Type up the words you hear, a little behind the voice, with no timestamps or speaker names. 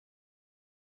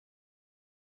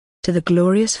to the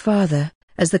glorious Father,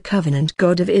 as the covenant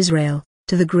God of Israel,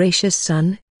 to the gracious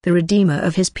Son, the Redeemer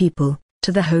of his people,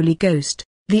 to the Holy Ghost,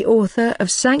 the author of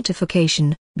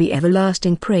sanctification, be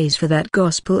everlasting praise for that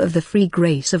gospel of the free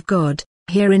grace of God,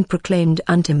 herein proclaimed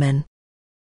unto men.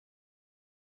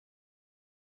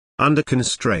 Under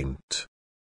Constraint.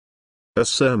 A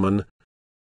Sermon.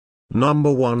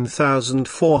 Number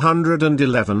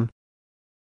 1411.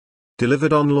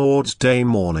 Delivered on Lord's Day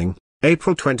morning,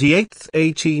 April 28,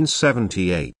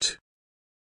 1878.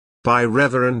 By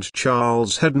Reverend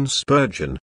Charles Haddon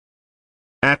Spurgeon.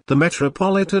 At the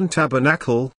Metropolitan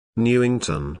Tabernacle,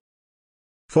 Newington.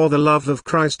 For the love of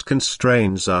Christ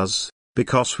constrains us,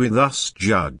 because we thus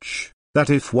judge, that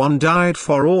if one died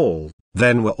for all,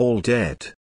 then were all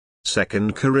dead.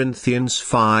 2 Corinthians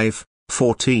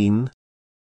 5:14.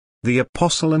 The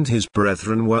apostle and his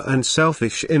brethren were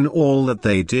unselfish in all that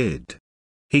they did.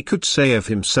 He could say of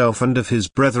himself and of his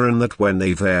brethren that when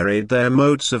they varied their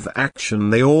modes of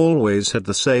action they always had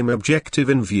the same objective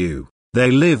in view. They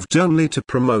lived only to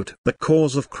promote the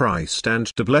cause of Christ and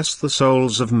to bless the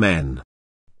souls of men.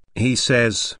 He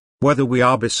says, whether we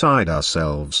are beside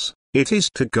ourselves, it is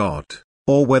to God,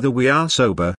 or whether we are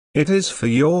sober, it is for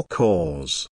your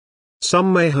cause.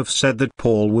 Some may have said that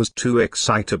Paul was too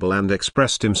excitable and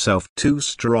expressed himself too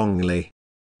strongly.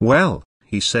 Well,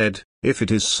 he said, if it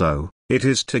is so, it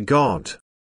is to God.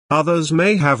 Others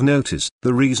may have noticed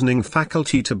the reasoning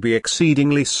faculty to be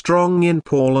exceedingly strong in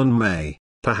Paul and may,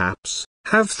 perhaps,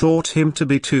 have thought him to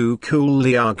be too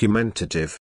coolly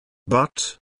argumentative.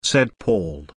 But, said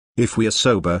Paul, if we are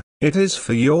sober, it is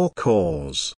for your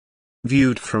cause.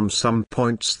 Viewed from some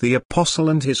points, the apostle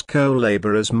and his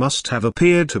co-laborers must have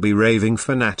appeared to be raving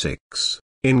fanatics,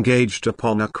 engaged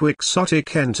upon a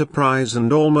quixotic enterprise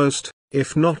and almost,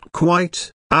 if not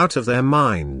quite, out of their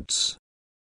minds.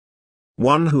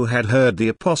 One who had heard the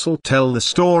apostle tell the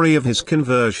story of his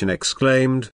conversion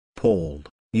exclaimed, Paul,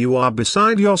 you are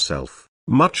beside yourself,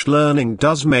 much learning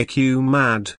does make you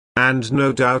mad. And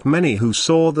no doubt many who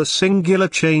saw the singular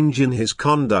change in his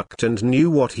conduct and knew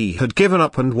what he had given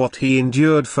up and what he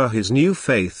endured for his new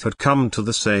faith had come to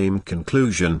the same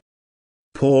conclusion.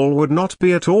 Paul would not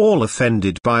be at all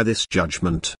offended by this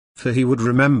judgment, for he would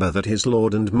remember that his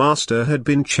Lord and Master had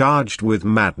been charged with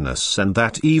madness and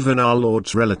that even our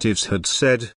Lord's relatives had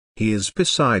said, he is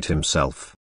beside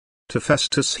himself. To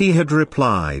Festus he had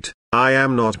replied, I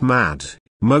am not mad,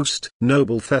 most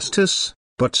noble Festus,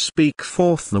 but speak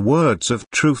forth the words of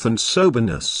truth and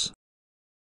soberness.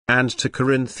 And to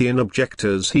Corinthian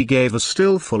objectors he gave a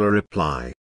still fuller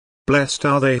reply. Blessed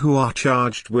are they who are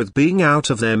charged with being out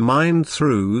of their mind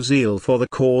through zeal for the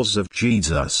cause of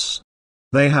Jesus.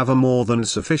 They have a more than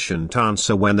sufficient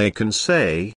answer when they can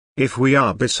say, if we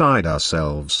are beside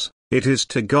ourselves, it is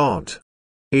to God.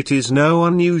 It is no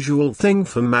unusual thing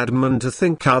for madmen to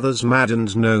think others mad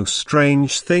and no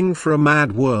strange thing for a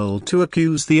mad world to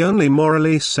accuse the only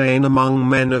morally sane among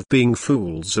men of being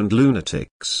fools and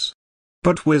lunatics.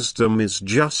 But wisdom is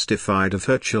justified of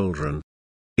her children.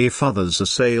 If others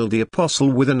assailed the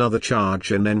apostle with another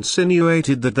charge and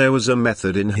insinuated that there was a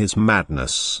method in his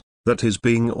madness, that his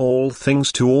being all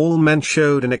things to all men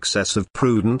showed an excess of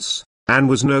prudence, and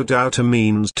was no doubt a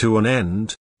means to an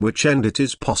end, which end it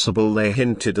is possible they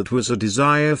hinted at was a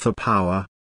desire for power,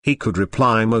 he could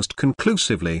reply most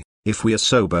conclusively, if we are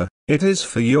sober, it is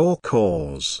for your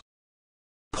cause.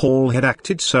 Paul had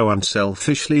acted so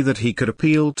unselfishly that he could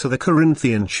appeal to the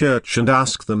Corinthian church and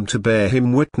ask them to bear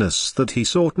him witness that he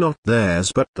sought not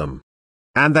theirs but them.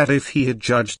 And that if he had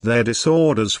judged their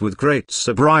disorders with great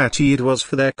sobriety it was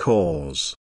for their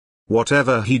cause.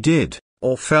 Whatever he did,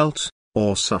 or felt,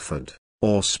 or suffered,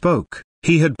 or spoke,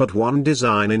 he had but one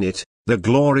design in it, the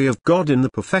glory of God in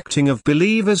the perfecting of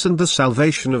believers and the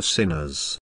salvation of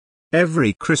sinners.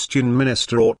 Every Christian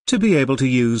minister ought to be able to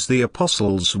use the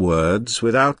apostle's words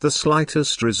without the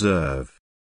slightest reserve.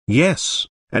 Yes,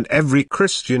 and every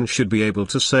Christian should be able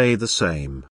to say the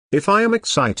same, if I am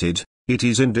excited, it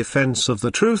is in defense of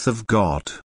the truth of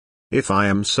God. If I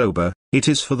am sober, it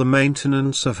is for the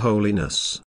maintenance of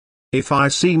holiness. If I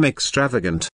seem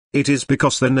extravagant, it is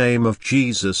because the name of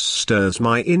Jesus stirs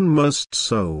my inmost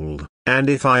soul, and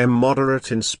if I am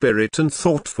moderate in spirit and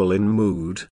thoughtful in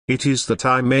mood, it is that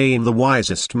I may in the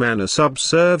wisest manner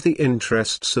subserve the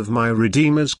interests of my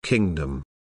Redeemer's kingdom.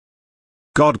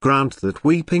 God grant that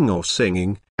weeping or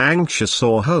singing, anxious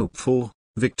or hopeful,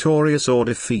 victorious or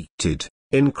defeated,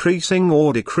 increasing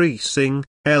or decreasing,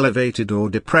 elevated or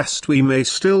depressed we may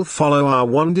still follow our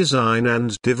one design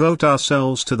and devote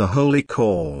ourselves to the holy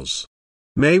cause.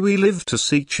 May we live to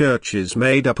see churches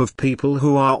made up of people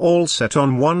who are all set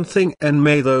on one thing, and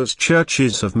may those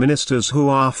churches have ministers who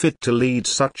are fit to lead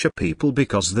such a people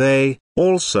because they,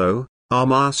 also, are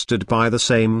mastered by the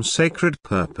same sacred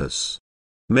purpose.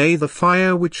 May the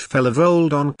fire which fell of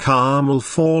old on Carmel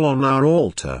fall on our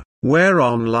altar,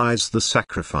 whereon lies the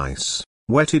sacrifice,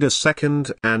 wetted a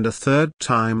second and a third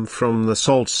time from the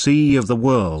salt sea of the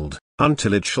world,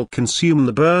 until it shall consume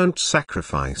the burnt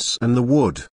sacrifice and the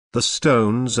wood, the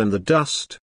stones and the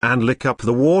dust, and lick up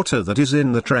the water that is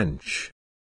in the trench.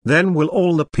 Then will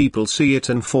all the people see it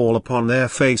and fall upon their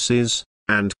faces,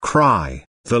 and cry,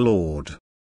 "The Lord!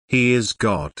 He is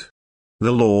God!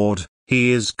 The Lord,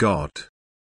 He is God!"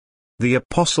 The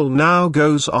apostle now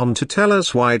goes on to tell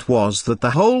us why it was that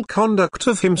the whole conduct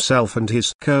of himself and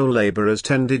his co-laborers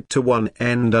tended to one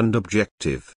end and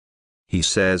objective. He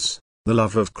says, "The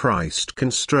love of Christ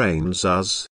constrains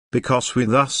us, because we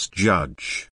thus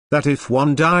judge, that if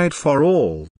one died for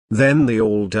all, then they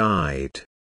all died."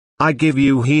 I give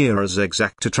you here as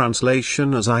exact a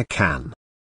translation as I can.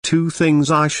 Two things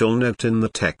I shall note in the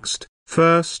text: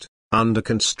 first, under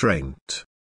constraint.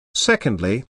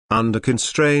 Secondly, under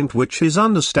constraint which is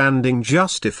understanding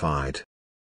justified.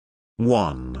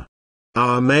 1.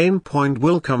 Our main point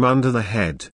will come under the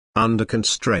head, under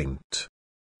constraint.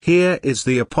 Here is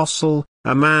the apostle,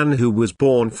 a man who was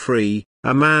born free,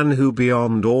 a man who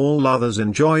beyond all others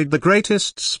enjoyed the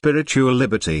greatest spiritual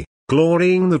liberty,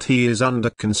 glorying that he is under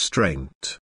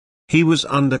constraint. He was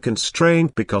under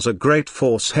constraint because a great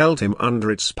force held him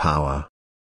under its power.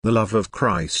 The love of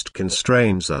Christ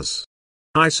constrains us.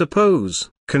 I suppose,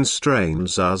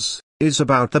 constrains us, is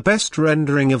about the best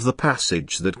rendering of the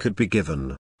passage that could be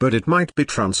given, but it might be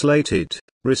translated,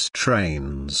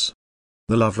 restrains.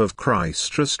 The love of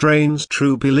Christ restrains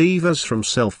true believers from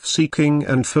self-seeking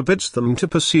and forbids them to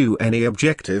pursue any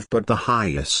objective but the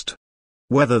highest.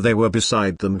 Whether they were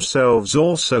beside themselves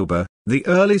or sober, the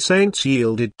early saints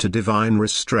yielded to divine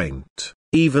restraint,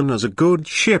 even as a good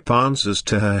ship answers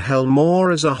to her helm or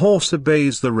as a horse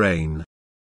obeys the rein.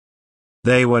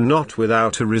 They were not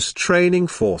without a restraining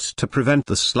force to prevent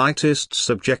the slightest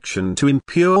subjection to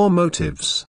impure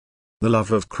motives. The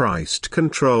love of Christ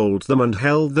controlled them and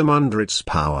held them under its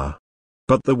power.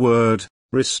 But the word,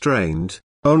 restrained,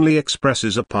 only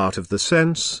expresses a part of the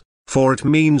sense, for it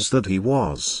means that he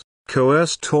was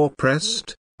coerced or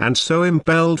pressed, and so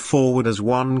impelled forward as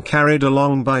one carried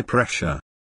along by pressure.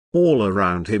 All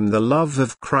around him the love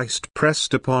of Christ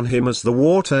pressed upon him as the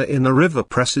water in a river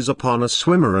presses upon a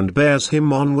swimmer and bears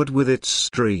him onward with its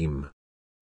stream.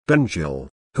 Bengel,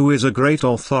 who is a great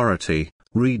authority,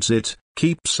 reads it,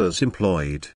 keeps us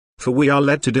employed, for we are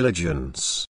led to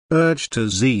diligence, urged to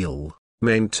zeal,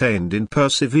 maintained in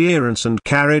perseverance and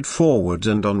carried forward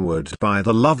and onward by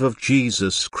the love of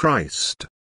Jesus Christ.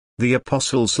 The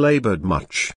apostles labored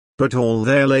much, but all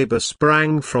their labor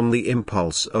sprang from the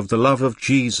impulse of the love of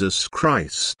Jesus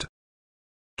Christ.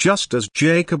 Just as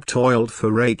Jacob toiled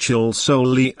for Rachel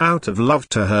solely out of love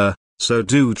to her, so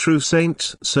do true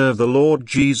saints serve the Lord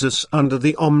Jesus under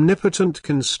the omnipotent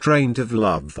constraint of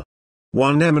love.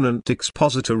 One eminent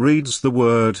expositor reads the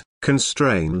word,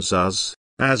 constrains us,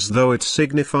 as though it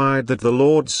signified that the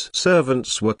Lord's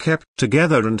servants were kept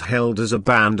together and held as a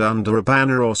band under a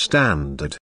banner or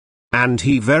standard. And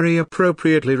he very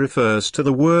appropriately refers to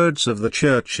the words of the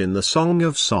church in the Song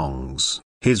of Songs,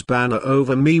 "His banner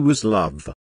over me was love."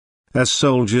 As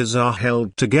soldiers are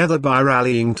held together by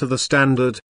rallying to the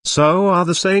standard, so are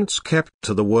the saints kept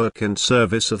to the work and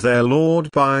service of their Lord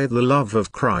by the love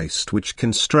of Christ, which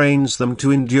constrains them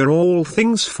to endure all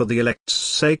things for the elect's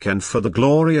sake and for the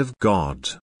glory of God,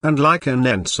 and like an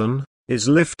ensign, is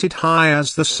lifted high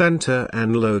as the center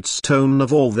and lodestone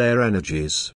of all their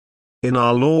energies. In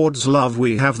our Lord's love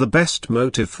we have the best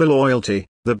motive for loyalty,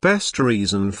 the best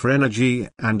reason for energy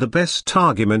and the best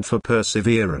argument for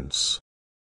perseverance.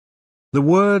 The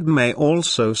word may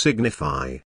also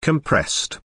signify,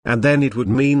 compressed, and then it would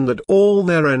mean that all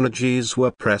their energies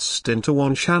were pressed into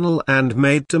one channel and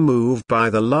made to move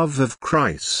by the love of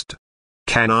Christ.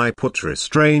 Can I put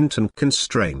restraint and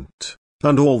constraint,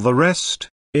 and all the rest,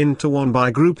 into one by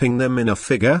grouping them in a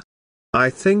figure? I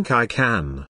think I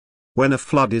can. When a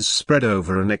flood is spread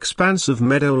over an expanse of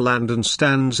meadowland and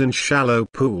stands in shallow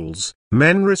pools,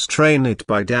 men restrain it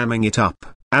by damming it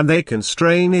up, and they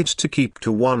constrain it to keep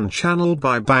to one channel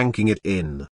by banking it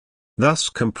in. Thus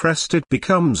compressed it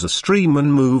becomes a stream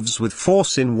and moves with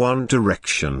force in one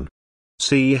direction.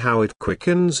 See how it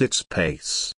quickens its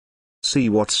pace. See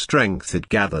what strength it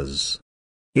gathers.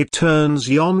 It turns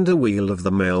yonder wheel of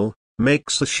the mill,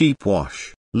 makes a sheep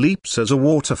wash, leaps as a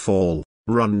waterfall,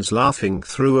 runs laughing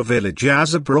through a village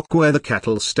as a brook where the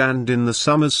cattle stand in the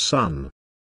summer's sun.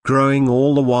 Growing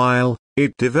all the while,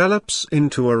 it develops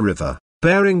into a river,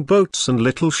 bearing boats and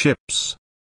little ships.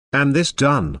 And this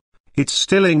done, it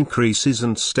still increases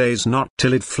and stays not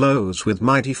till it flows with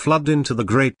mighty flood into the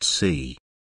great sea.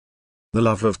 The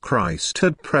love of Christ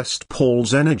had pressed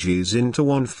Paul's energies into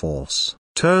one force,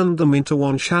 turned them into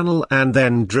one channel, and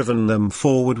then driven them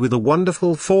forward with a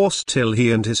wonderful force till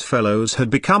he and his fellows had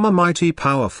become a mighty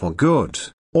power for good,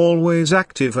 always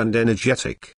active and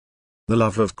energetic. The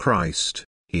love of Christ,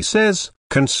 he says,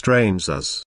 constrains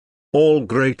us. All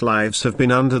great lives have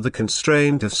been under the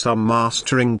constraint of some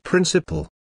mastering principle.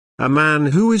 A man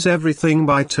who is everything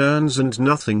by turns and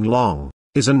nothing long,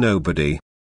 is a nobody.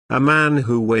 A man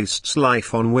who wastes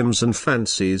life on whims and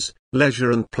fancies,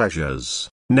 leisure and pleasures,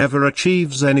 never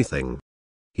achieves anything.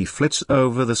 He flits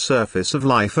over the surface of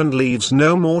life and leaves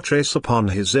no more trace upon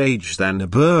his age than a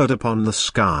bird upon the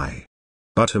sky.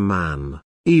 But a man,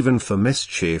 even for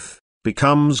mischief,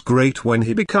 becomes great when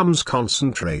he becomes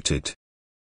concentrated.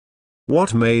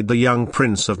 What made the young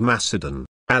prince of Macedon,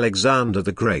 Alexander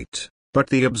the Great, but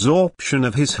the absorption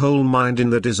of his whole mind in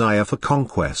the desire for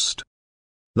conquest?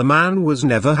 The man was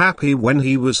never happy when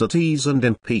he was at ease and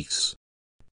in peace.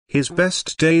 His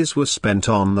best days were spent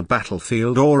on the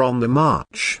battlefield or on the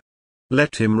march.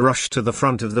 Let him rush to the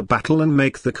front of the battle and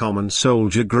make the common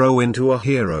soldier grow into a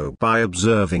hero by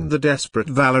observing the desperate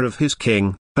valor of his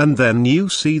king, and then you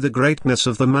see the greatness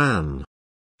of the man.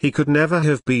 He could never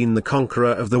have been the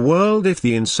conqueror of the world if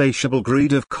the insatiable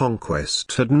greed of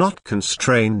conquest had not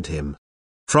constrained him.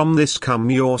 From this come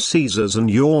your Caesars and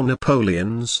your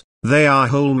Napoleons. They are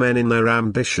whole men in their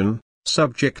ambition,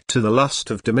 subject to the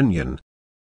lust of dominion.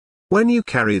 When you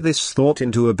carry this thought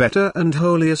into a better and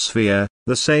holier sphere,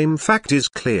 the same fact is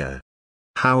clear.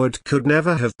 Howard could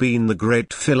never have been the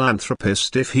great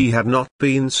philanthropist if he had not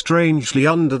been strangely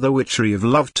under the witchery of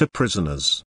love to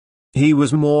prisoners. He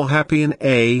was more happy in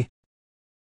a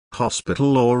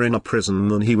hospital or in a prison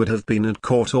than he would have been at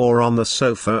court or on the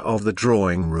sofa of the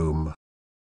drawing-room.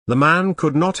 The man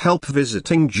could not help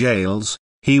visiting jails.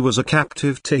 He was a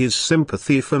captive to his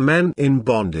sympathy for men in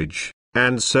bondage,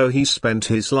 and so he spent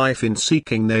his life in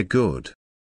seeking their good.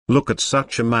 Look at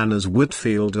such a man as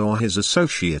Whitfield or his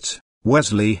associate,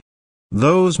 Wesley.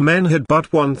 Those men had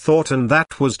but one thought, and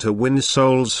that was to win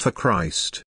souls for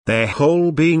Christ. Their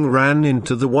whole being ran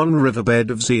into the one riverbed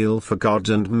of zeal for God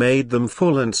and made them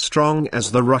full and strong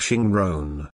as the rushing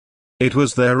Rhone. It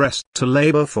was their rest to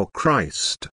labor for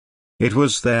Christ. It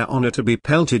was their honor to be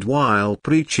pelted while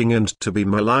preaching and to be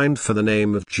maligned for the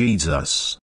name of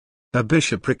Jesus. A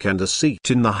bishopric and a seat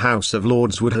in the House of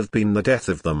Lords would have been the death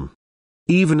of them.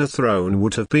 Even a throne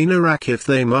would have been a rack if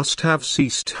they must have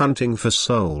ceased hunting for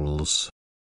souls.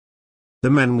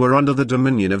 The men were under the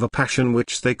dominion of a passion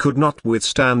which they could not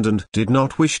withstand and did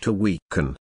not wish to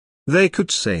weaken. They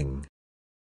could sing,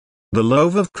 "The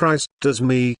love of Christ does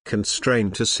me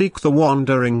constrain to seek the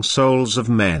wandering souls of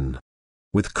men.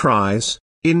 With cries,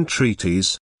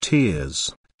 entreaties,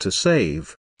 tears, to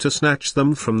save, to snatch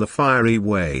them from the fiery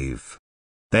wave."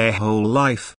 Their whole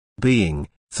life, being,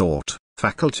 thought,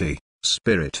 faculty,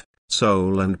 spirit,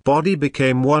 soul and body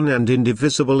became one and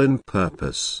indivisible in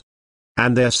purpose.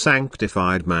 And their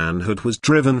sanctified manhood was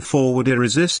driven forward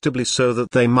irresistibly so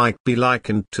that they might be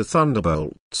likened to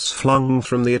thunderbolts flung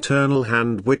from the eternal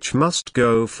hand which must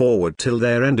go forward till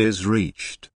their end is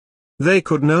reached. They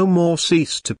could no more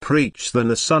cease to preach than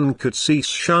the sun could cease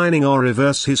shining or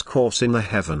reverse his course in the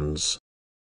heavens.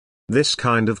 This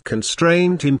kind of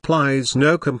constraint implies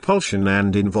no compulsion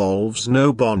and involves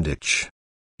no bondage.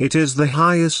 It is the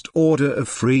highest order of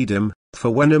freedom, for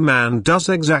when a man does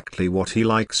exactly what he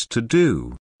likes to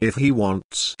do, if he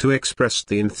wants to express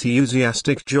the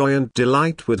enthusiastic joy and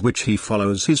delight with which he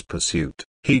follows his pursuit,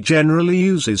 he generally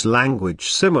uses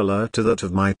language similar to that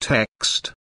of my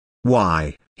text.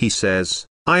 "Why," he says,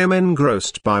 "I am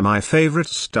engrossed by my favorite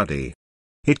study.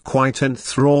 It quite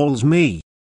enthralls me.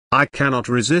 I cannot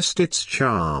resist its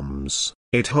charms,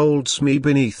 it holds me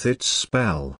beneath its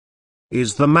spell."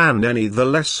 Is the man any the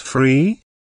less free?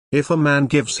 If a man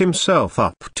gives himself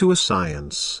up to a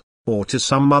science, or to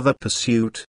some other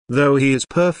pursuit, though he is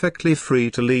perfectly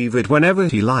free to leave it whenever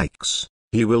he likes,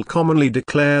 he will commonly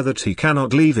declare that he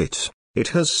cannot leave it. It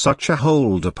has such a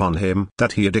hold upon him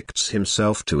that he addicts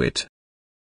himself to it.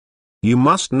 You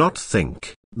must not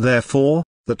think, therefore,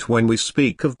 that when we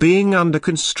speak of being under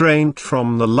constraint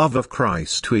from the love of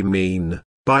Christ we mean,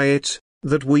 by it,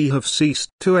 that we have ceased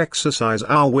to exercise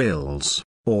our wills,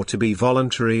 or to be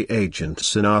voluntary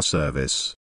agents in our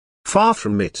service. Far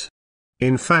from it.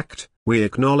 In fact, We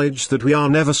acknowledge that we are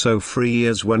never so free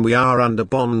as when we are under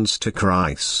bonds to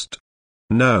Christ.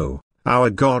 No, our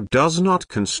God does not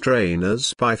constrain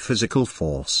us by physical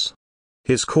force.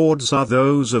 His cords are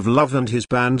those of love and his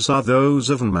bands are those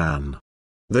of man.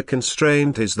 The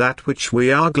constraint is that which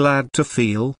we are glad to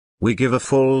feel, we give a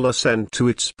full assent to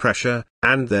its pressure,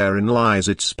 and therein lies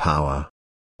its power.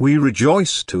 We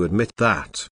rejoice to admit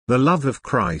that the love of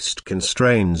Christ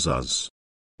constrains us.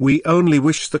 We only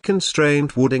wish the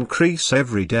constraint would increase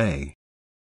every day.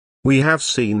 We have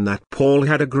seen that Paul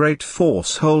had a great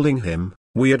force holding him.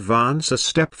 We advance a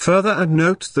step further and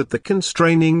note that the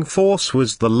constraining force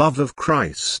was the love of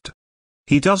Christ.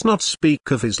 He does not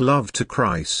speak of his love to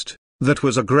Christ, that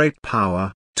was a great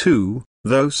power, too,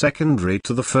 though secondary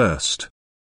to the first.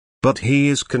 But he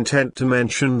is content to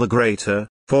mention the greater,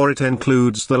 for it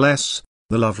includes the less.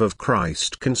 The love of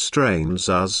Christ constrains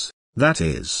us, that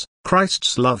is,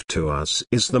 Christ's love to us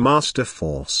is the master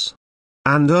force.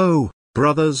 And oh,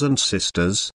 brothers and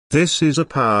sisters, this is a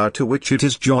power to which it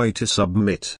is joy to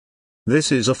submit.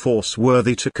 This is a force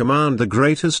worthy to command the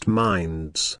greatest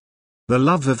minds. The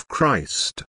love of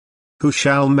Christ. Who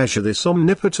shall measure this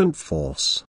omnipotent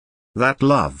force? That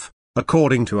love,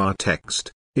 according to our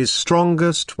text, is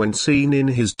strongest when seen in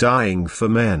his dying for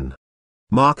men.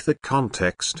 Mark the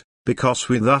context, because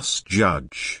we thus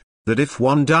judge, that if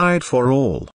one died for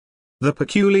all. The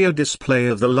peculiar display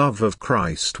of the love of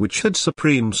Christ which had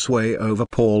supreme sway over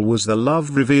Paul was the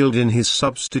love revealed in his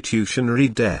substitutionary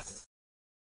death.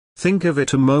 Think of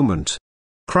it a moment.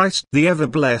 Christ the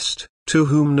ever-blessed, to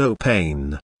whom no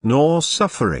pain, nor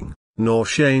suffering, nor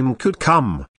shame could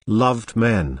come, loved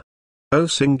men. O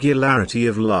singularity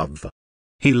of love!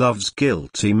 He loves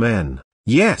guilty men,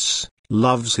 yes,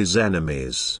 loves his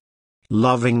enemies.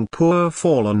 Loving poor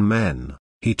fallen men,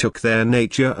 he took their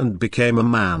nature and became a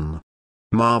man.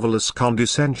 Marvelous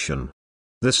condescension.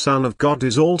 The Son of God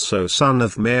is also Son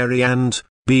of Mary and,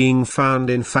 being found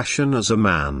in fashion as a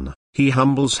man, he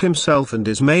humbles himself and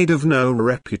is made of no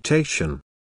reputation.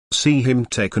 See him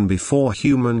taken before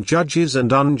human judges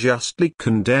and unjustly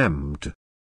condemned.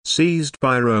 Seized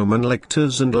by Roman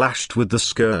lictors and lashed with the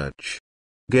scourge.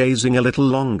 Gazing a little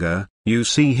longer, you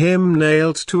see him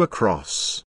nailed to a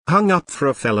cross, hung up for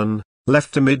a felon,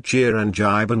 left amid jeer and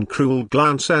jibe and cruel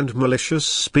glance and malicious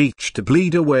speech to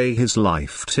bleed away his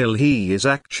life till he is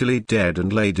actually dead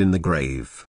and laid in the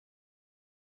grave.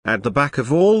 At the back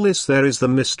of all this there is the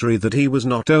mystery that he was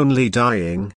not only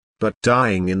dying, but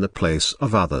dying in the place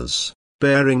of others,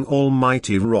 bearing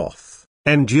almighty wrath,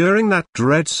 enduring that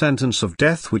dread sentence of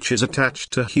death which is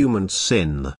attached to human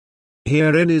sin.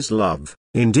 Herein is love,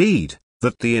 indeed,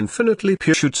 that the infinitely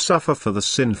pure should suffer for the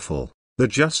sinful, the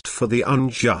just for the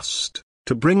unjust,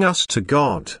 to bring us to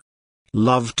God.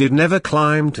 Love did never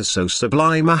climb to so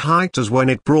sublime a height as when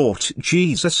it brought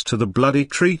Jesus to the bloody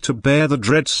tree to bear the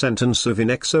dread sentence of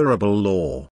inexorable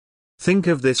law. Think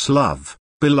of this love,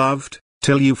 beloved,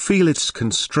 till you feel its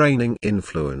constraining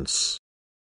influence.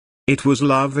 It was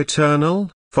love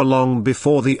eternal, for long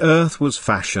before the earth was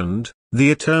fashioned,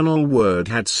 the eternal Word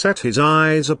had set his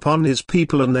eyes upon his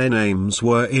people and their names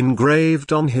were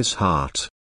engraved on his heart.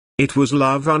 It was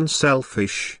love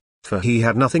unselfish, for he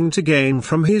had nothing to gain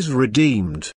from his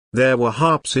redeemed. There were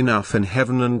harps enough in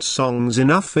heaven and songs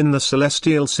enough in the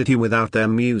celestial city without their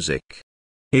music.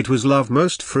 It was love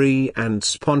most free and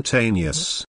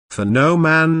spontaneous, for no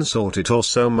man sought it or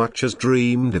so much as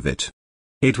dreamed of it.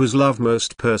 It was love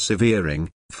most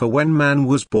persevering, for when man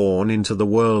was born into the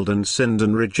world and sinned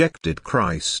and rejected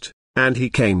Christ, and he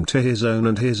came to his own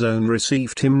and his own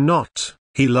received him not,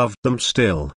 he loved them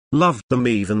still, loved them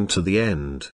even to the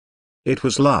end. It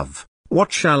was love.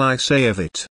 What shall I say of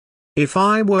it? If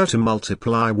I were to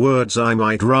multiply words I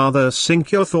might rather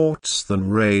sink your thoughts than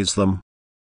raise them.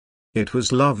 It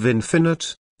was love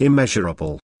infinite,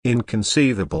 immeasurable,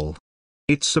 inconceivable.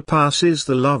 It surpasses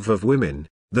the love of women,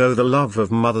 though the love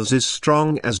of mothers is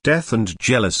strong as death and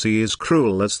jealousy is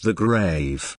cruel as the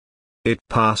grave. It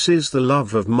passes the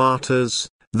love of martyrs,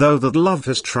 though that love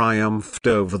has triumphed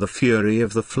over the fury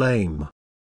of the flame.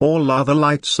 All other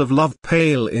lights of love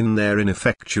pale in their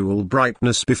ineffectual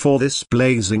brightness before this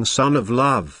blazing sun of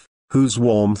love, whose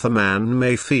warmth a man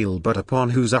may feel but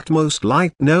upon whose utmost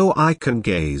light no eye can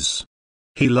gaze.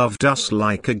 He loved us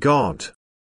like a God.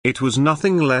 It was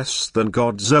nothing less than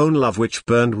God's own love which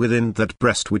burned within that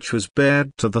breast which was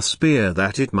bared to the spear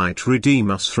that it might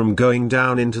redeem us from going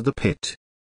down into the pit.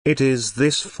 It is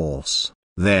this force,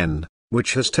 then,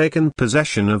 which has taken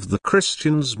possession of the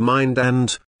Christian's mind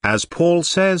and, as Paul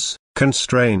says,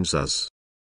 constrains us.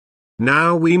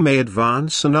 Now we may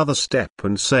advance another step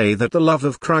and say that the love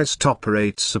of Christ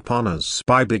operates upon us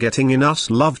by begetting in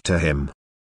us love to him.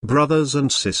 Brothers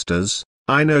and sisters,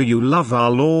 I know you love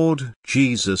our Lord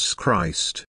Jesus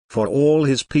Christ, for all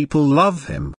his people love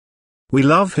him. We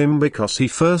love him because he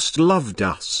first loved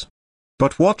us.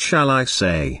 But what shall I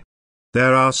say?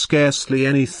 There are scarcely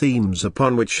any themes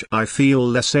upon which I feel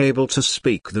less able to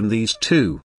speak than these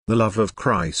two, the love of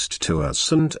Christ to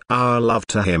us and our love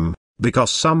to him, because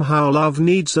somehow love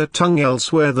needs a tongue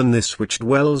elsewhere than this which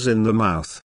dwells in the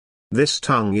mouth. This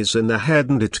tongue is in the head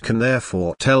and it can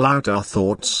therefore tell out our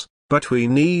thoughts, but we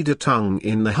need a tongue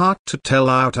in the heart to tell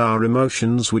out our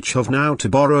emotions, which have now to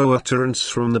borrow utterance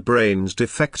from the brain's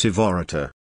defective orator.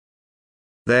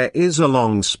 There is a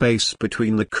long space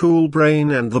between the cool brain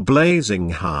and the blazing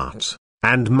heart,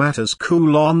 and matters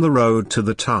cool on the road to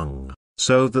the tongue,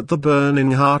 so that the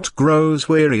burning heart grows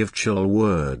weary of chill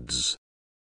words.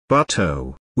 But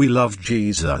oh, we love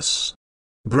Jesus.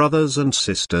 Brothers and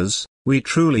sisters, we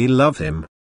truly love him.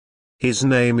 His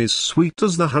name is sweet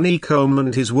as the honeycomb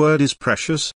and his word is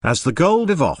precious as the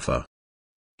gold of Ophir.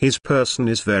 His person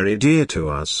is very dear to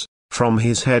us, from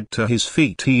his head to his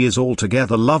feet he is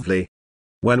altogether lovely.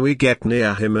 When we get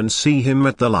near him and see him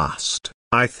at the last,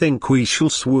 I think we shall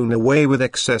swoon away with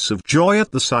excess of joy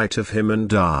at the sight of him and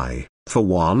die, for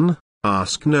one,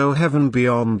 ask no heaven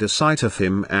beyond a sight of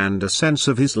him and a sense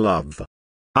of his love.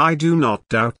 I do not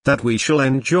doubt that we shall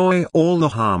enjoy all the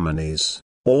harmonies,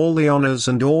 all the honors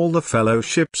and all the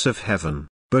fellowships of heaven,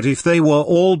 but if they were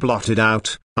all blotted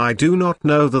out, I do not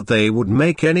know that they would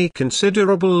make any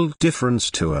considerable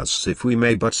difference to us if we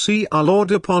may but see our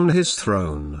Lord upon his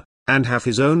throne, and have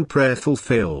his own prayer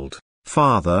fulfilled,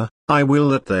 Father, I will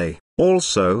that they,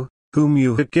 also, whom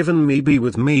you have given me be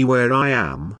with me where I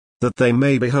am, that they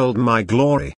may behold my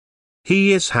glory.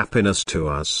 He is happiness to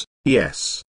us,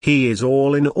 yes, he is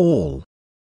all in all.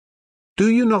 Do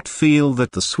you not feel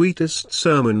that the sweetest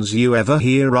sermons you ever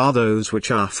hear are those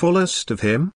which are fullest of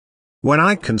him? When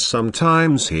I can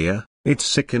sometimes hear, it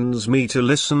sickens me to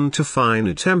listen to fine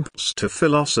attempts to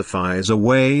philosophize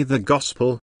away the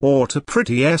gospel, or to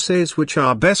pretty essays which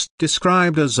are best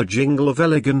described as a jingle of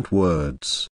elegant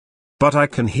words. But I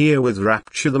can hear with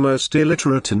rapture the most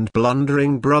illiterate and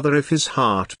blundering brother if his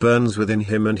heart burns within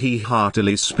him and he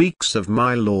heartily speaks of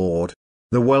my Lord,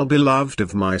 the well-beloved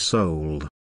of my soul.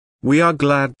 We are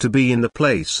glad to be in the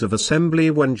place of assembly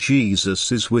when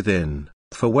Jesus is within,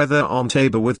 for whether on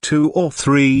table with 2 or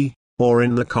 3, or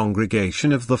in the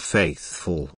congregation of the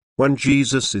faithful, when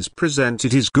Jesus is present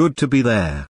it is good to be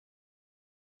there.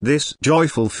 This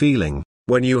joyful feeling,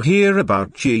 when you hear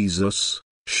about Jesus,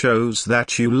 shows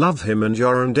that you love him and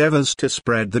your endeavors to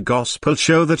spread the gospel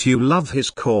show that you love his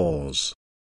cause.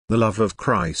 The love of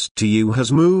Christ to you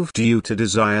has moved you to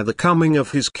desire the coming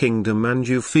of his kingdom and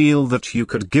you feel that you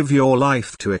could give your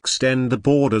life to extend the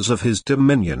borders of his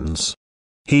dominions.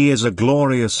 He is a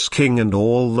glorious king and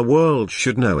all the world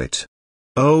should know it.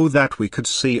 Oh, that we could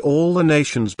see all the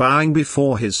nations bowing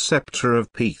before his scepter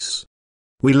of peace.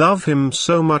 We love him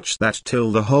so much that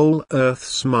till the whole earth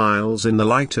smiles in the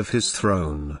light of his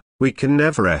throne, we can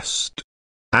never rest.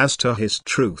 As to his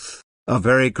truth, a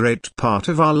very great part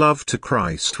of our love to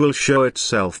Christ will show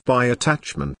itself by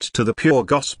attachment to the pure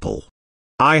gospel.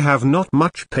 I have not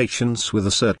much patience with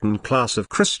a certain class of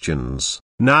Christians,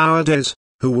 nowadays,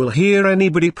 who will hear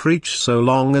anybody preach so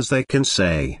long as they can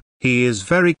say, he is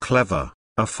very clever,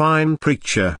 a fine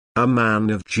preacher, a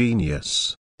man of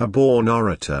genius, a born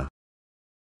orator.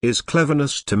 Is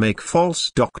cleverness to make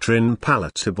false doctrine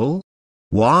palatable?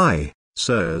 Why,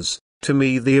 sirs, to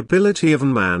me the ability of a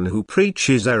man who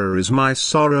preaches error is my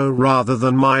sorrow rather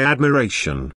than my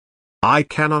admiration. I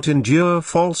cannot endure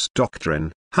false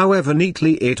doctrine, however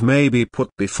neatly it may be put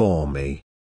before me.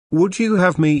 Would you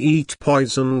have me eat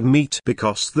poisoned meat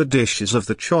because the dish is of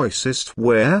the choicest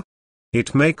ware?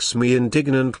 It makes me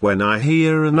indignant when I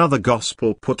hear another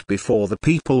gospel put before the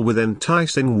people with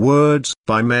enticing words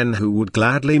by men who would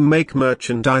gladly make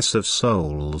merchandise of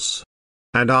souls.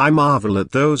 And I marvel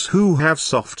at those who have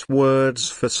soft words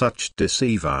for such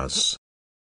deceivers.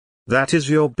 That is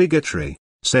your bigotry,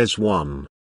 says one.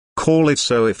 Call it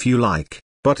so if you like,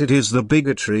 but it is the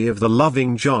bigotry of the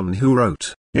loving John who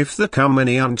wrote, If there come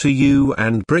any unto you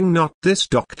and bring not this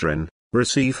doctrine,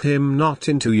 receive him not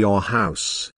into your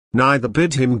house. Neither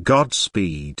bid him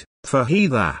Godspeed, for he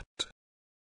that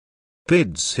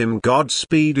bids him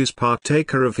Godspeed is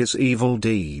partaker of his evil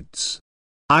deeds.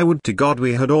 I would to God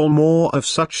we had all more of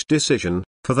such decision,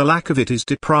 for the lack of it is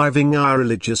depriving our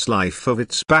religious life of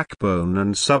its backbone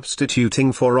and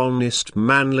substituting for honest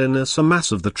manliness a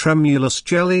mass of the tremulous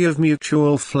jelly of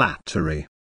mutual flattery.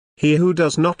 He who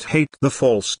does not hate the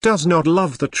false does not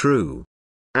love the true.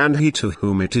 And he to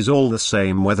whom it is all the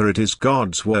same whether it is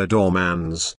God's word or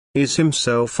man's, is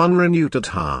himself unrenewed at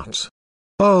heart.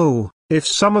 Oh, if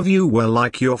some of you were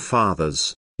like your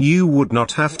fathers, you would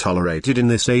not have tolerated in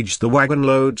this age the wagon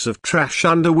loads of trash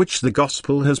under which the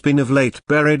gospel has been of late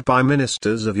buried by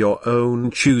ministers of your own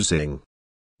choosing.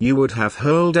 You would have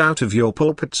hurled out of your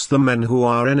pulpits the men who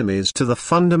are enemies to the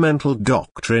fundamental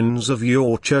doctrines of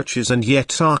your churches and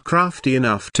yet are crafty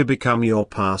enough to become your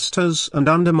pastors and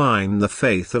undermine the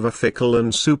faith of a fickle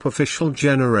and superficial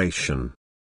generation.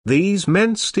 These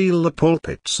men steal the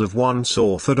pulpits of once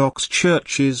orthodox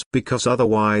churches because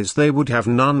otherwise they would have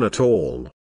none at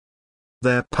all.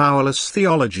 Their powerless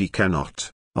theology cannot,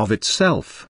 of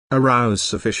itself, arouse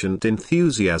sufficient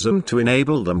enthusiasm to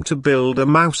enable them to build a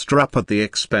mousetrap at the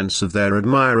expense of their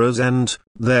admirers and,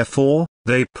 therefore,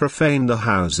 they profane the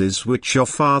houses which your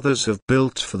fathers have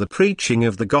built for the preaching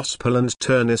of the gospel and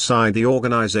turn aside the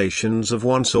organizations of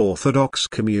once orthodox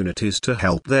communities to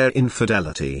help their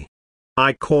infidelity.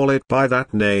 I call it by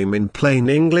that name in plain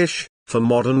English, for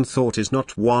modern thought is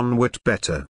not one whit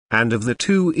better, and of the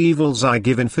two evils I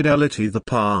give infidelity the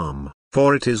palm,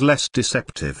 for it is less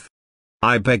deceptive.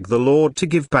 I beg the Lord to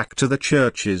give back to the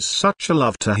churches such a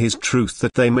love to his truth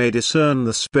that they may discern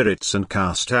the spirits and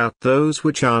cast out those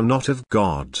which are not of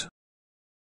God.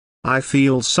 I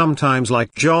feel sometimes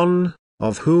like John,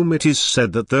 of whom it is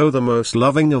said that though the most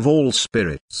loving of all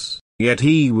spirits, yet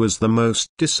he was the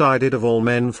most decided of all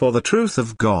men for the truth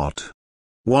of God.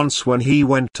 Once when he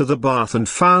went to the bath and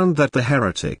found that the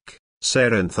heretic,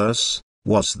 Cerinthus,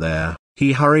 was there,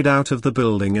 he hurried out of the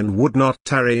building and would not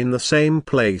tarry in the same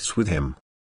place with him.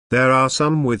 There are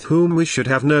some with whom we should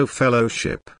have no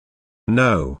fellowship.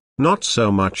 No, not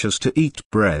so much as to eat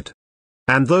bread.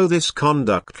 And though this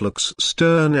conduct looks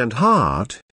stern and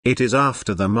hard, it is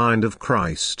after the mind of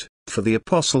Christ, for the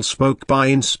apostle spoke by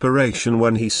inspiration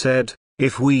when he said,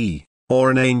 "If we,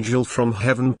 or an angel from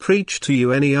heaven preach to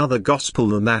you any other gospel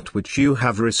than that which you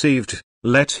have received,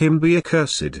 let him be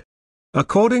accursed."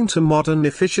 According to modern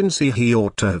efficiency he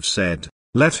ought to have said,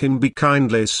 "Let him be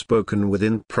kindly spoken with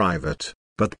in private,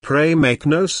 but pray make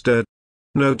no stir."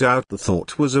 No doubt the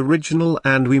thought was original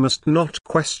and we must not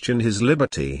question his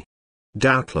liberty.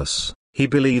 Doubtless, he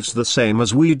believes the same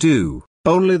as we do,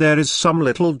 only there is some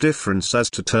little difference as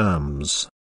to terms.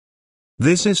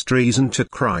 This is treason to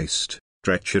Christ,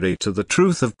 treachery to the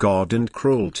truth of God and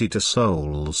cruelty to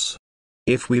souls.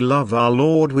 If we love our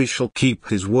Lord we shall keep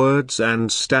his words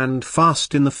and stand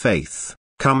fast in the faith,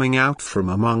 coming out from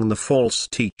among the false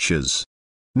teachers.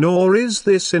 Nor is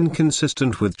this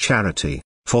inconsistent with charity,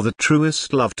 for the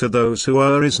truest love to those who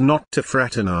err is not to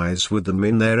fraternize with them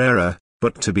in their error,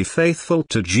 but to be faithful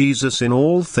to Jesus in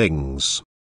all things.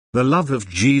 The love of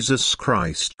Jesus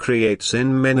Christ creates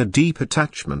in men a deep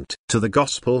attachment to the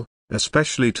gospel,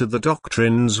 especially to the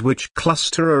doctrines which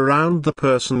cluster around the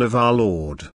person of our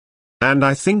Lord. And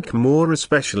I think more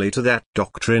especially to that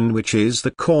doctrine which is the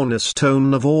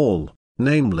cornerstone of all,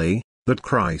 namely, that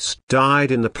Christ died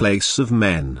in the place of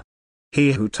men.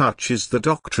 He who touches the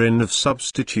doctrine of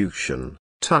substitution,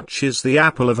 touches the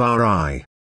apple of our eye.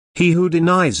 He who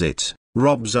denies it,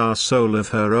 robs our soul of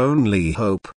her only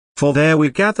hope, for there we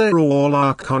gather all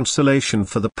our consolation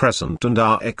for the present and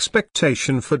our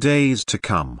expectation for days to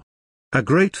come. A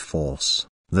great force,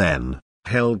 then,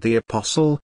 held the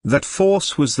apostle. That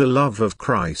force was the love of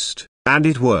Christ, and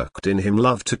it worked in him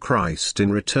love to Christ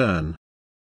in return.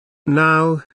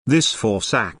 Now, this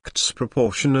force acts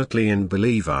proportionately in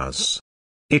believers.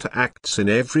 It acts in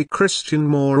every Christian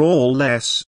more or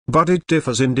less, but it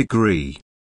differs in degree.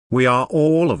 We are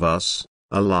all of us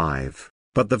alive,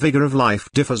 but the vigor of life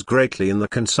differs greatly in the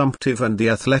consumptive and the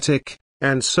athletic,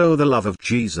 and so the love of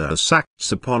Jesus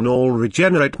acts upon all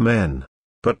regenerate men,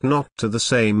 but not to the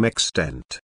same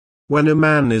extent. When a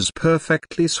man is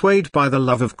perfectly swayed by the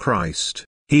love of Christ,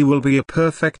 he will be a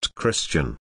perfect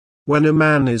Christian. When a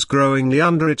man is growingly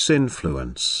under its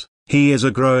influence, he is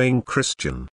a growing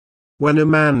Christian. When a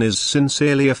man is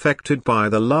sincerely affected by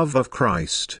the love of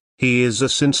Christ, he is a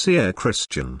sincere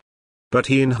Christian. But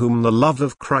he in whom the love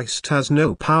of Christ has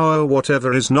no power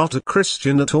whatever is not a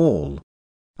Christian at all.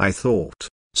 I thought,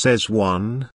 says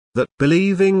one, that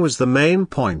believing was the main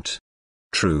point.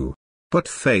 True. But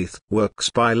faith works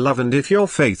by love, and if your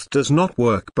faith does not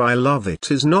work by love, it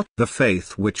is not the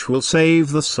faith which will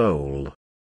save the soul.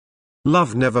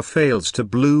 Love never fails to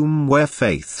bloom where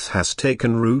faith has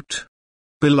taken root.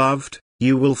 Beloved,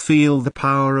 you will feel the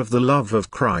power of the love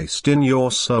of Christ in your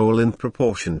soul in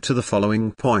proportion to the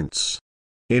following points.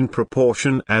 In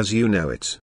proportion as you know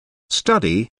it.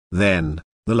 Study, then,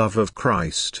 the love of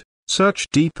Christ, search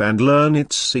deep and learn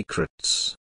its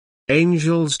secrets.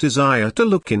 Angels desire to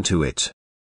look into it.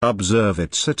 Observe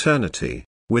its eternity,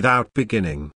 without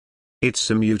beginning. Its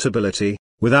immutability,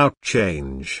 without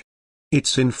change.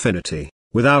 Its infinity,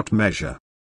 without measure.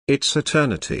 Its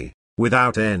eternity,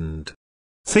 without end.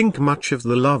 Think much of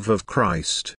the love of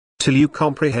Christ, till you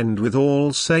comprehend with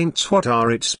all saints what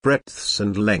are its breadths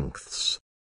and lengths.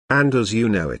 And as you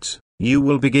know it, you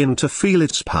will begin to feel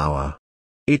its power.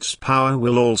 Its power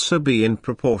will also be in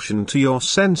proportion to your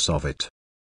sense of it.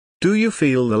 Do you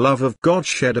feel the love of God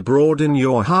shed abroad in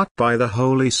your heart by the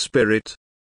Holy Spirit?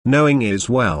 Knowing is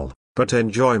well, but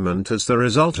enjoyment as the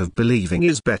result of believing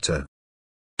is better.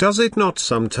 Does it not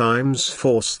sometimes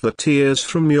force the tears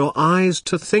from your eyes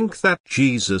to think that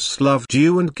Jesus loved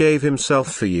you and gave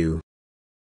himself for you?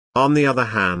 On the other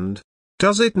hand,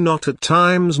 does it not at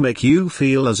times make you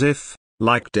feel as if,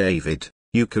 like David,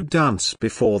 you could dance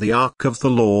before the ark of the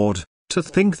Lord, to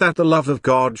think that the love of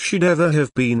God should ever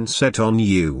have been set on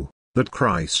you, that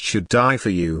Christ should die for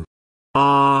you?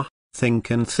 Ah, think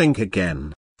and think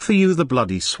again, for you the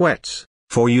bloody sweat,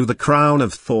 for you the crown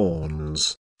of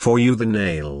thorns, for you the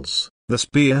nails, the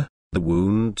spear, the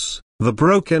wounds, the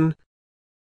broken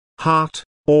heart,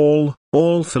 all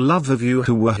for love of you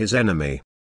who were his enemy.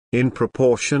 In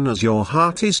proportion as your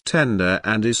heart is tender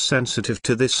and is sensitive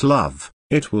to this love,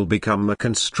 it will become a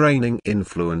constraining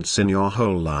influence in your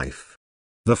whole life.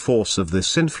 The force of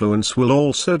this influence will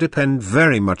also depend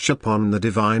very much upon the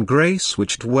divine grace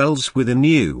which dwells within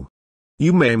you.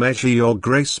 You may measure your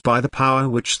grace by the power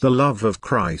which the love of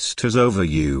Christ has over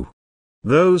you.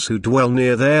 Those who dwell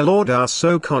near their Lord are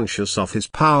so conscious of his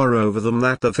power over them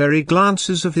that the very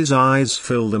glances of his eyes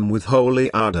fill them with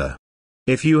holy ardor.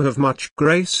 If you have much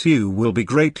grace, you will be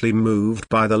greatly moved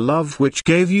by the love which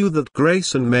gave you that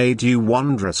grace and made you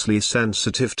wondrously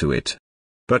sensitive to it.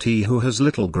 But he who has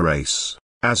little grace,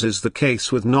 as is the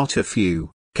case with not a few,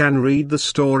 can read the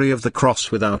story of the cross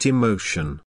without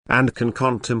emotion, and can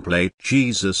contemplate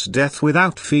Jesus' death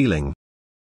without feeling.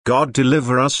 God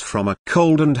deliver us from a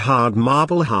cold and hard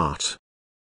marble heart.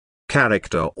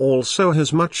 Character also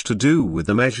has much to do with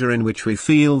the measure in which we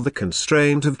feel the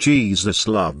constraint of Jesus'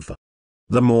 love.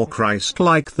 The more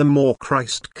Christ-like, the more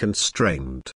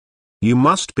Christ-constrained. You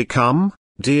must become,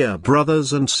 dear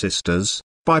brothers and sisters,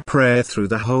 by prayer through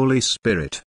the Holy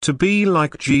Spirit, to be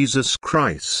like Jesus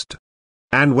Christ.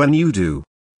 And when you do,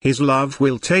 his love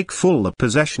will take fuller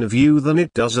possession of you than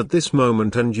it does at this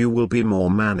moment, and you will be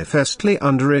more manifestly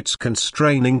under its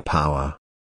constraining power.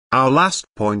 Our last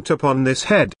point upon this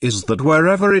head is that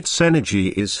wherever its energy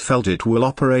is felt, it will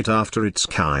operate after its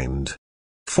kind.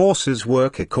 Forces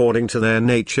work according to their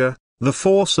nature. The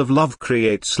force of love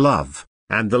creates love,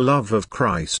 and the love of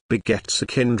Christ begets a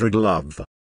kindred love.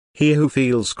 He who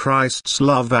feels Christ's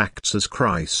love acts as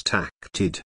Christ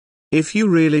acted. If you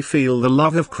really feel the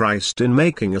love of Christ in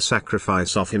making a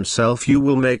sacrifice of himself, you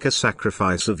will make a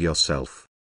sacrifice of yourself.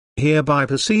 Hereby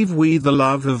perceive we the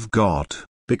love of God,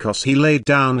 because he laid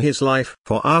down his life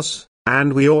for us,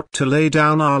 and we ought to lay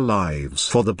down our lives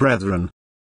for the brethren.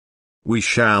 We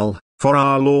shall, for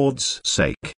our Lord's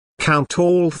sake, count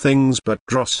all things but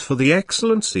dross for the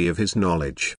excellency of his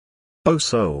knowledge. O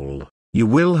soul, you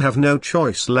will have no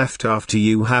choice left after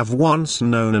you have once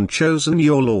known and chosen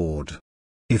your Lord.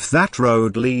 If that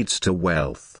road leads to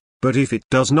wealth, but if it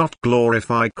does not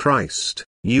glorify Christ,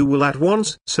 you will at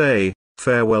once say,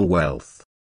 farewell wealth.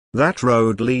 That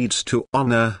road leads to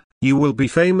honor, you will be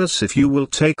famous if you will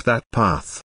take that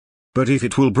path. But if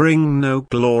it will bring no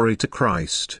glory to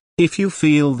Christ, if you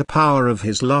feel the power of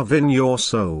his love in your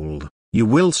soul, you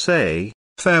will say,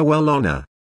 farewell honor.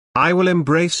 I will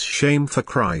embrace shame for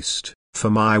Christ. For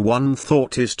my one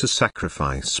thought is to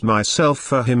sacrifice myself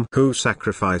for him who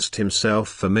sacrificed himself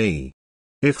for me.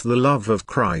 If the love of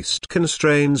Christ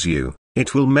constrains you,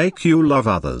 it will make you love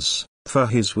others, for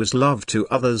his was love to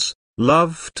others,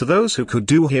 love to those who could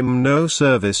do him no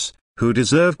service, who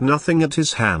deserved nothing at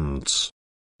his hands.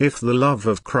 If the love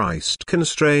of Christ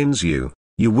constrains you,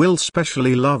 you will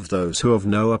specially love those who have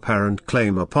no apparent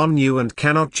claim upon you and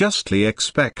cannot justly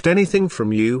expect anything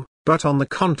from you, but on the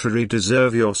contrary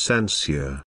deserve your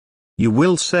censure. You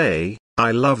will say, I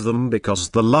love them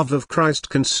because the love of Christ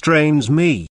constrains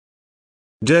me.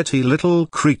 Dirty little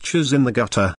creatures in the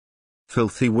gutter.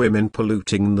 Filthy women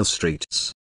polluting the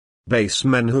streets. Base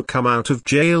men who come out of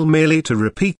jail merely to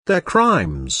repeat their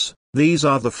crimes. These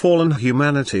are the fallen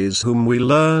humanities whom we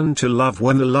learn to love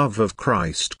when the love of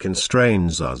Christ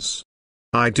constrains us.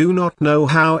 I do not know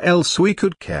how else we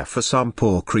could care for some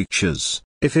poor creatures,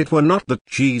 if it were not that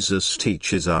Jesus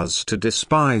teaches us to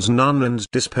despise none and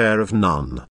despair of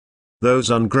none. Those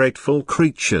ungrateful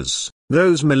creatures,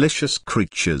 those malicious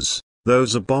creatures,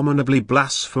 those abominably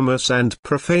blasphemous and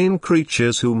profane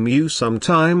creatures whom you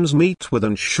sometimes meet with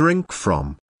and shrink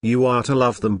from, you are to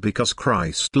love them because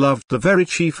Christ loved the very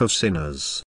chief of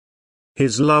sinners.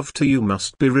 His love to you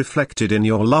must be reflected in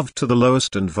your love to the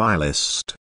lowest and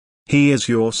vilest. He is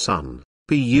your sun,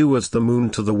 be you as the moon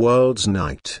to the world's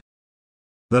night.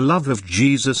 The love of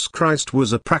Jesus Christ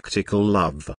was a practical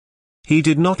love. He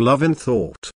did not love in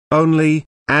thought only,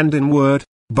 and in word,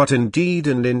 but in deed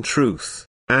and in truth,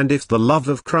 and if the love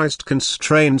of Christ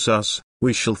constrains us,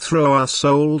 we shall throw our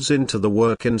souls into the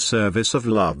work in service of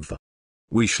love.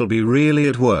 We shall be really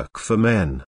at work for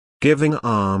men, giving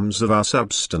alms of our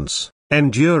substance,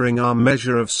 enduring our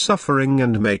measure of suffering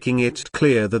and making it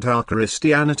clear that our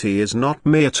Christianity is not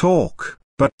mere talk,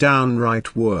 but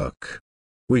downright work.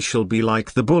 We shall be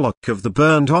like the bullock of the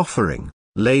burnt offering,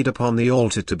 laid upon the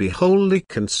altar to be wholly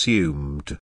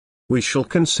consumed. We shall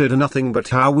consider nothing but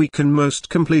how we can most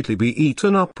completely be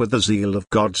eaten up with the zeal of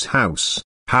God's house,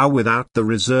 how without the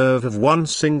reserve of one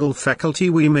single faculty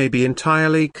we may be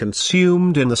entirely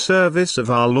consumed in the service of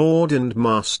our Lord and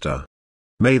Master.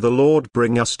 May the Lord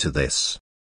bring us to this.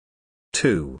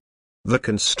 2. The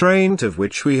constraint of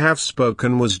which we have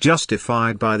spoken was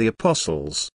justified by the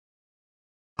apostles.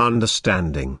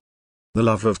 Understanding. The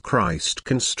love of Christ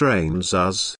constrains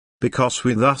us, because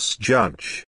we thus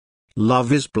judge.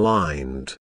 Love is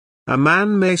blind. A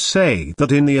man may say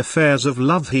that in the affairs of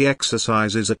love he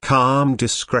exercises a calm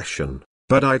discretion,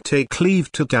 but I take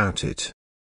leave to doubt it.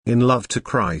 In love to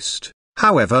Christ,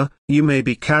 however, you may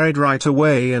be carried right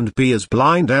away and be as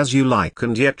blind as you like,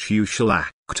 and yet you shall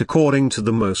act according to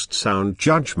the most sound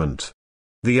judgment.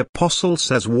 The apostle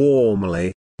says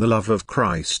warmly, the love of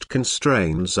Christ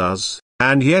constrains us,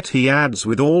 and yet he adds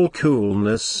with all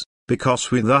coolness, because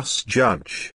we thus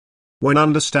judge. When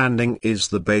understanding is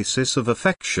the basis of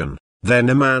affection, then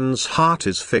a man's heart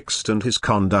is fixed and his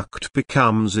conduct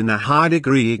becomes in a high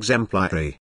degree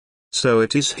exemplary. So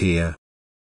it is here.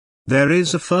 There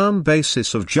is a firm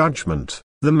basis of judgment.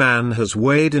 The man has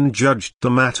weighed and judged the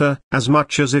matter as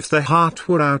much as if the heart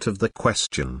were out of the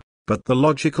question, but the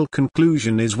logical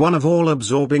conclusion is one of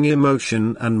all-absorbing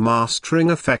emotion and mastering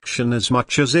affection as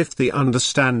much as if the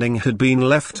understanding had been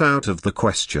left out of the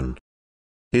question.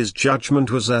 His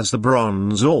judgment was as the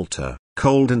bronze altar,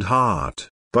 cold and hard,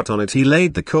 but on it he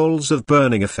laid the coals of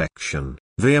burning affection,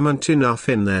 vehement enough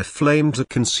in their flame to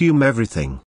consume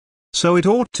everything. So it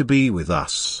ought to be with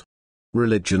us.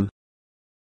 Religion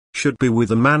should be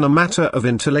with a man a matter of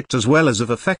intellect as well as of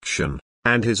affection,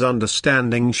 and his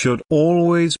understanding should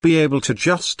always be able to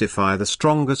justify the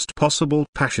strongest possible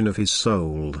passion of his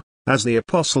soul, as the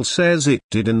apostle says it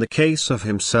did in the case of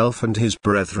himself and his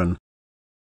brethren.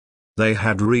 They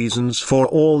had reasons for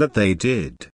all that they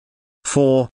did.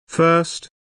 For, first,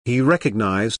 he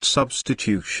recognized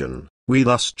substitution. We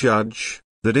thus judge,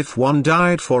 that if one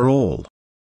died for all.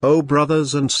 O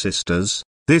brothers and sisters,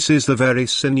 this is the very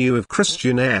sinew of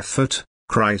Christian effort.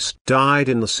 Christ died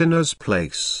in the sinner's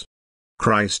place.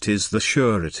 Christ is the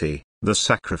surety, the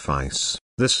sacrifice,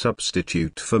 the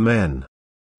substitute for men.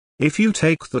 If you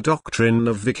take the doctrine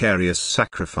of vicarious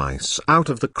sacrifice out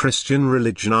of the Christian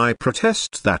religion, I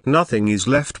protest that nothing is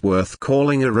left worth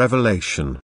calling a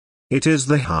revelation. It is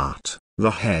the heart, the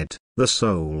head, the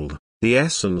soul, the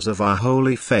essence of our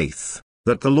holy faith,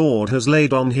 that the Lord has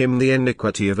laid on him the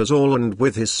iniquity of us all, and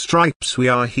with his stripes we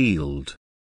are healed.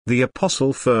 The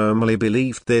apostle firmly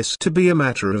believed this to be a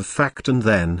matter of fact, and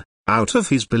then, out of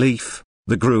his belief,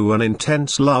 there grew an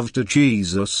intense love to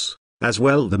Jesus, as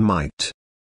well there might.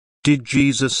 Did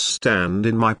Jesus stand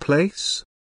in my place?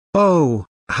 Oh,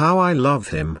 how I love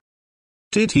him!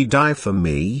 Did he die for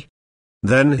me?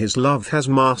 Then his love has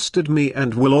mastered me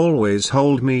and will always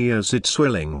hold me as its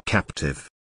willing captive.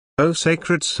 O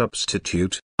sacred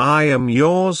substitute, I am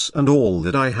yours and all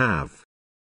that I have.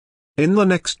 In the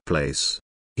next place,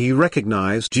 he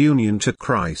recognized union to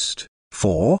Christ,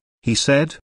 for, he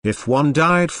said, if one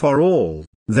died for all,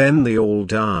 then they all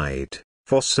died,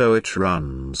 for so it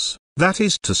runs. That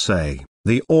is to say,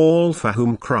 the all for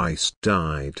whom Christ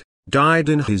died, died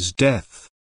in his death.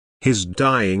 His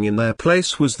dying in their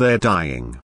place was their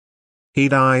dying. He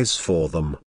dies for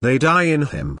them, they die in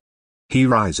him. He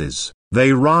rises,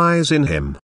 they rise in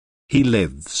him. He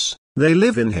lives, they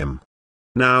live in him.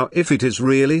 Now if it is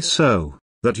really so,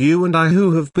 that you and I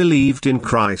who have believed in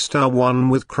Christ are one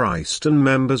with Christ and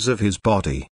members of his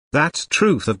body, that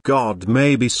truth of God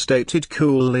may be stated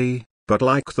coolly, but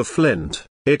like the flint,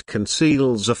 it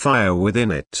conceals a fire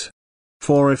within it.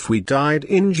 For if we died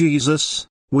in Jesus,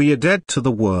 we are dead to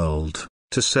the world,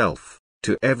 to self,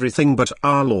 to everything but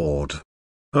our Lord.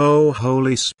 O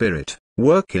Holy Spirit,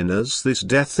 work in us this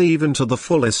death even to the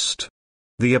fullest.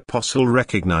 the Apostle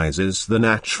recognizes the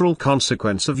natural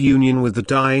consequence of union with the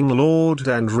dying Lord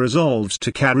and resolves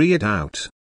to carry it out.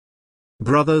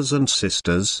 Brothers and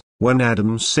sisters, when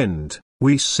Adam sinned,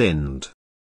 we sinned.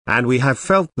 And we have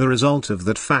felt the result of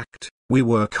that fact. We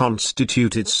were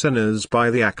constituted sinners by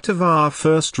the act of our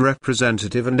first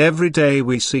representative, and every day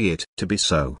we see it to be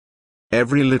so.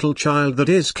 Every little child that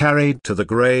is carried to the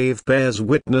grave bears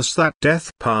witness that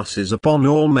death passes upon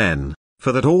all men,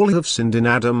 for that all have sinned in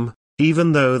Adam,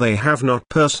 even though they have not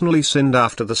personally sinned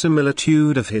after the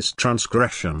similitude of his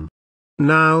transgression.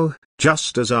 Now,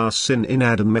 just as our sin in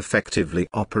Adam effectively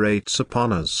operates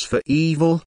upon us for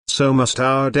evil, so must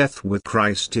our death with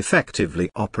Christ effectively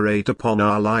operate upon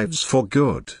our lives for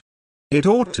good. It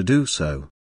ought to do so.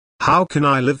 How can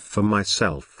I live for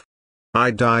myself?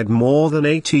 I died more than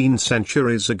 18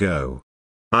 centuries ago.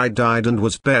 I died and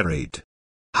was buried.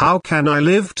 How can I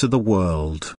live to the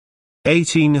world?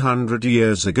 1800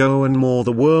 years ago and more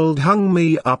the world hung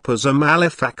me up as a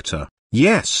malefactor,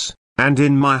 yes, and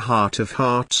in my heart of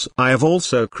hearts I have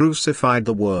also crucified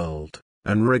the world,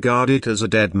 and regard it as a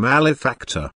dead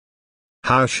malefactor.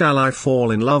 How shall I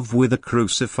fall in love with a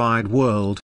crucified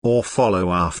world, or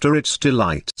follow after its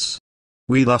delights?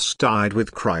 We thus died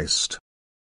with Christ.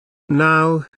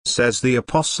 Now, says the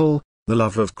Apostle, the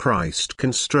love of Christ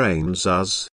constrains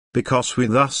us, because we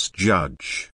thus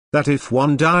judge, that if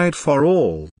one died for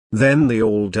all, then they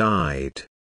all died.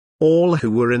 All who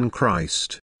were in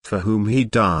Christ, for whom he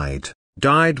died,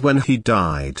 died when he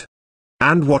died.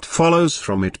 And what follows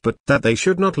from it but that they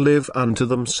should not live unto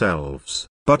themselves,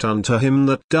 but unto him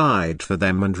that died for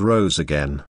them and rose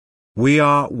again. We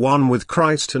are one with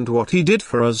Christ, and what he did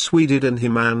for us we did in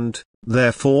him, and,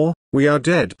 therefore, we are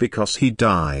dead because he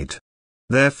died.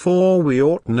 Therefore we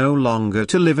ought no longer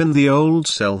to live in the old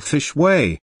selfish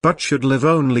way, but should live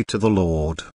only to the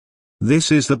Lord.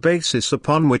 This is the basis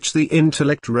upon which the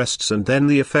intellect rests, and then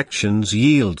the affections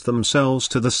yield themselves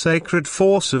to the sacred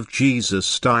force of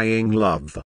Jesus' dying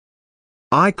love.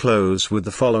 I close with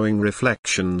the following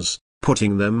reflections,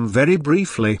 putting them very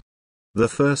briefly. The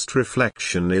first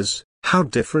reflection is, how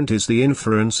different is the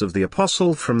inference of the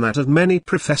Apostle from that of many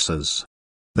professors.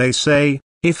 They say,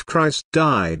 if Christ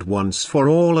died once for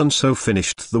all and so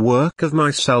finished the work of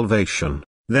my salvation,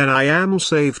 then I am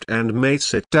saved and may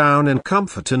sit down in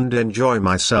comfort and enjoy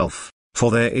myself,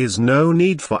 for there is no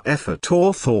need for effort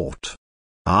or thought.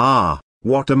 Ah,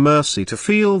 what a mercy to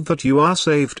feel that you are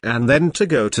saved and then to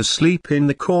go to sleep in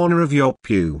the corner of your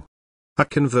pew. A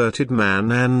converted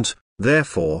man and,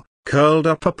 therefore, curled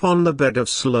up upon the bed of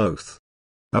sloth.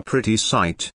 A pretty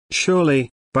sight, surely,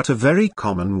 but a very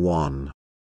common one.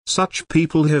 Such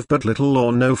people have but little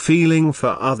or no feeling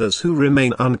for others who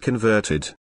remain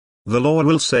unconverted. The Lord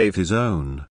will save his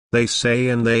own, they say,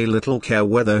 and they little care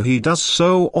whether he does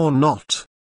so or not.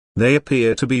 They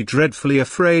appear to be dreadfully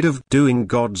afraid of doing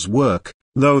God's work,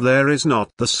 though there is not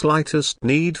the slightest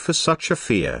need for such a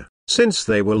fear, since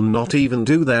they will not even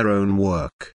do their own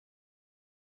work.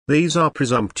 These are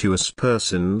presumptuous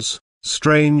persons,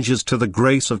 strangers to the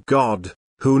grace of God,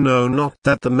 who know not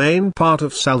that the main part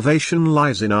of salvation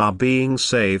lies in our being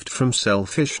saved from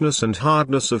selfishness and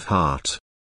hardness of heart.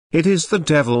 It is the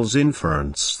devil's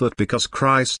inference that because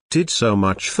Christ did so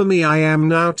much for me I am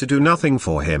now to do nothing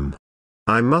for him.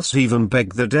 I must even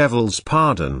beg the devil's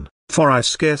pardon, for I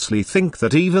scarcely think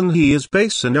that even he is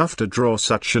base enough to draw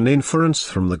such an inference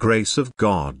from the grace of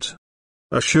God.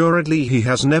 Assuredly he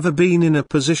has never been in a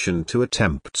position to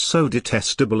attempt so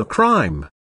detestable a crime.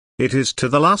 It is to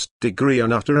the last degree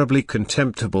unutterably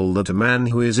contemptible that a man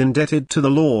who is indebted to the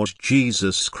Lord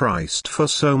Jesus Christ for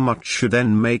so much should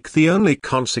then make the only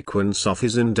consequence of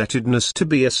his indebtedness to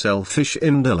be a selfish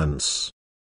indolence.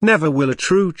 Never will a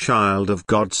true child of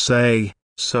God say,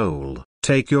 "Soul,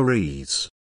 take your ease.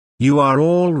 You are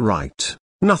all right,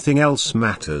 nothing else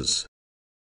matters."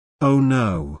 Oh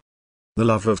no. The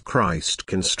love of Christ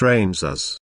constrains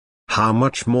us. How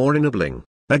much more ennobling,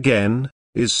 again,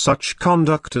 is such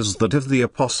conduct as that of the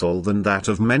Apostle than that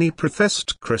of many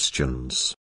professed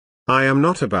Christians. I am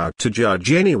not about to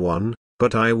judge anyone,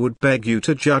 but I would beg you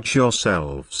to judge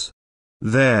yourselves.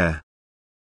 There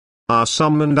are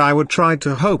some, and I would try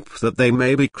to hope that they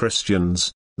may be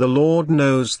Christians, the Lord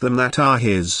knows them that are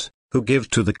his, who give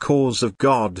to the cause of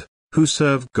God, who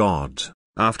serve God,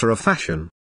 after a fashion.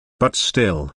 But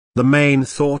still, the main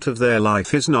thought of their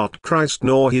life is not Christ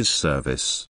nor his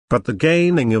service, but the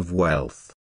gaining of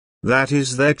wealth. That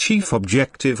is their chief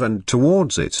objective, and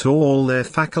towards it all their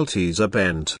faculties are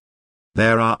bent.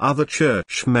 There are other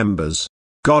church members,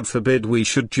 God forbid we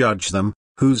should judge them,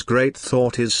 whose great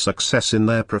thought is success in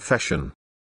their profession.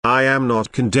 I am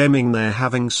not condemning their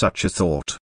having such a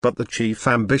thought, But the chief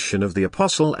ambition of the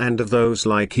apostle and of those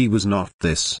like he was not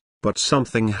this, but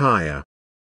something higher.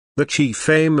 The chief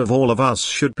aim of all of us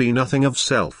should be nothing of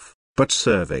self, but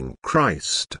serving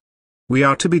Christ. We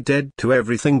are to be dead to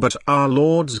everything but our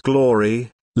Lord's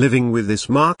glory, living with this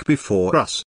mark before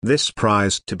us, this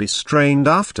prize to be strained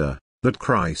after, that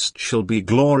Christ shall be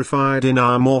glorified in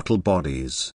our mortal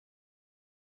bodies.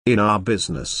 In our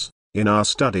business, in our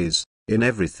studies, in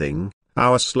everything,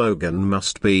 our slogan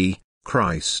must be,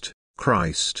 Christ,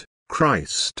 Christ,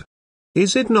 Christ.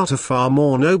 Is it not a far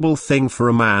more noble thing for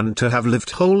a man to have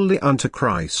lived wholly unto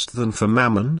Christ than for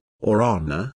mammon, or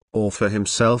honor, or for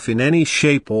himself in any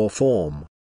shape or form?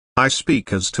 I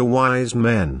speak as to wise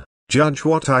men, judge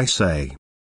what I say.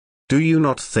 Do you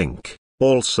not think,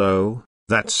 also,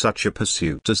 that such a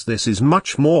pursuit as this is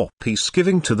much more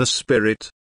peace-giving to the spirit?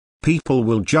 People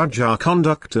will judge our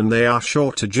conduct, and they are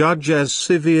sure to judge as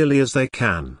severely as they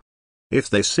can. If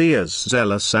they see us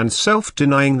zealous and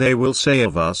self-denying, they will say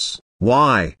of us,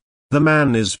 "Why, the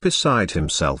man is beside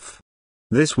himself."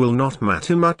 This will not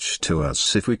matter much to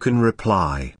us if we can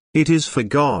reply, "It is for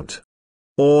God."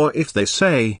 Or if they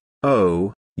say,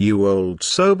 "Oh, you old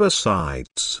sober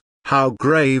sides, how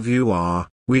grave you are,"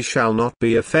 we shall not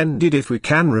be offended if we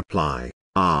can reply,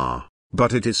 "Ah,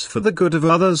 but it is for the good of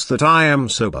others that I am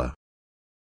sober."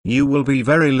 You will be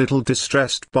very little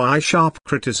distressed by sharp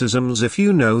criticisms if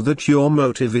you know that your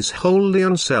motive is wholly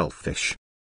unselfish.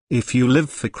 If you live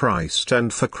for Christ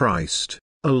and for Christ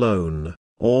alone,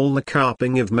 all the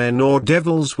carping of men or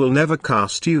devils will never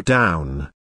cast you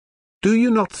down. Do you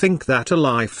not think that a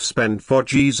life spent for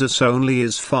Jesus only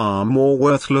is far more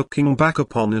worth looking back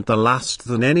upon at the last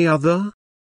than any other?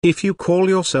 If you call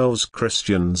yourselves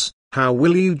Christians, how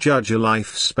will you judge a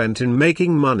life spent in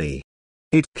making money?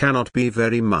 It cannot be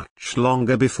very much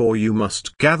longer before you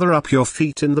must gather up your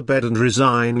feet in the bed and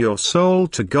resign your soul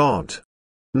to God.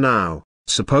 Now,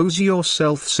 suppose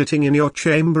yourself sitting in your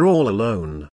chamber all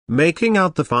alone, making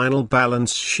out the final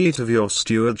balance sheet of your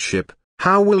stewardship.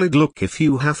 How will it look if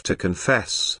you have to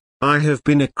confess, "I have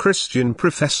been a Christian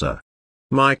professor.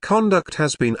 My conduct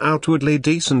has been outwardly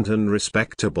decent and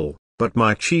respectable, but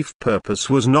my chief purpose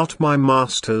was not my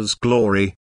master's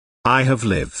glory. I have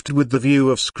lived with the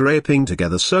view of scraping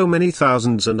together so many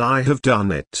thousands, and I have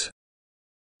done it."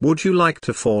 Would you like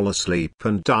to fall asleep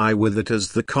and die with it as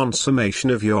the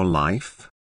consummation of your life?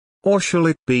 Or shall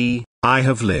it be, "I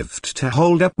have lived to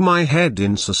hold up my head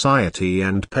in society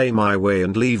and pay my way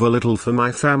and leave a little for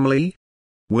my family"?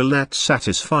 Will that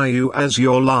satisfy you as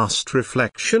your last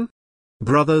reflection?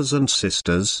 Brothers and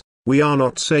sisters, we are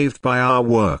not saved by our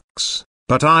works,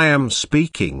 but I am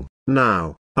speaking,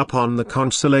 now, upon the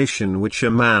consolation which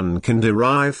a man can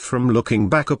derive from looking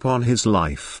back upon his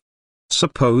life.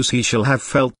 Suppose he shall have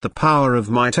felt the power of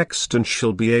my text and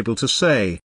shall be able to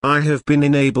say, "I have been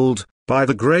enabled, by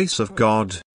the grace of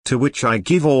God, to which I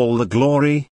give all the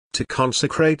glory, to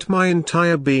consecrate my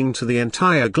entire being to the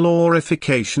entire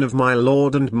glorification of my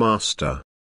Lord and Master.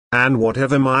 And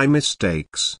whatever my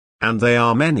mistakes, and they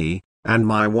are many, and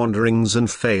my wanderings and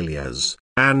failures,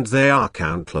 and they are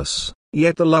countless,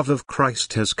 yet the love of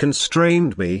Christ has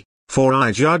constrained me, for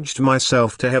I judged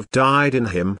myself to have died in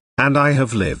him, and I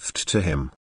have lived to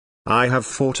him. I have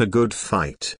fought a good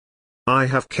fight. I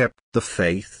have kept the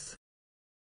faith.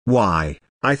 Why,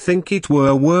 I think it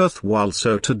were worthwhile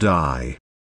so to die.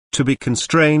 To be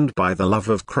constrained by the love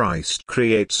of Christ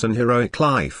creates an heroic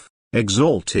life,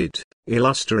 exalted,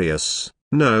 illustrious.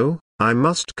 No, I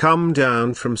must come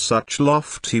down from such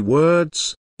lofty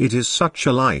words. It is such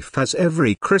a life as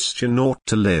every Christian ought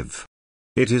to live.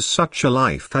 It is such a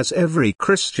life as every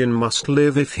Christian must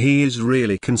live if he is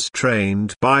really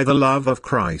constrained by the love of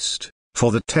Christ,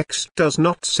 for the text does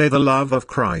not say the love of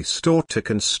Christ ought to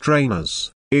constrain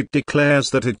us, it declares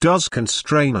that it does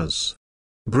constrain us.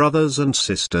 Brothers and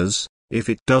sisters, if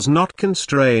it does not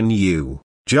constrain you,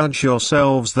 judge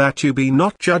yourselves that you be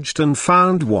not judged and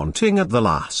found wanting at the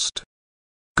last.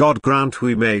 God grant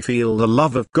we may feel the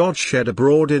love of God shed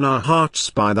abroad in our hearts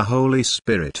by the Holy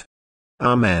Spirit.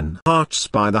 Amen. Hearts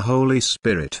by the Holy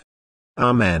Spirit.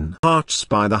 Amen. Hearts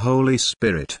by the Holy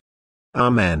Spirit.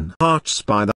 Amen. Hearts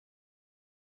by the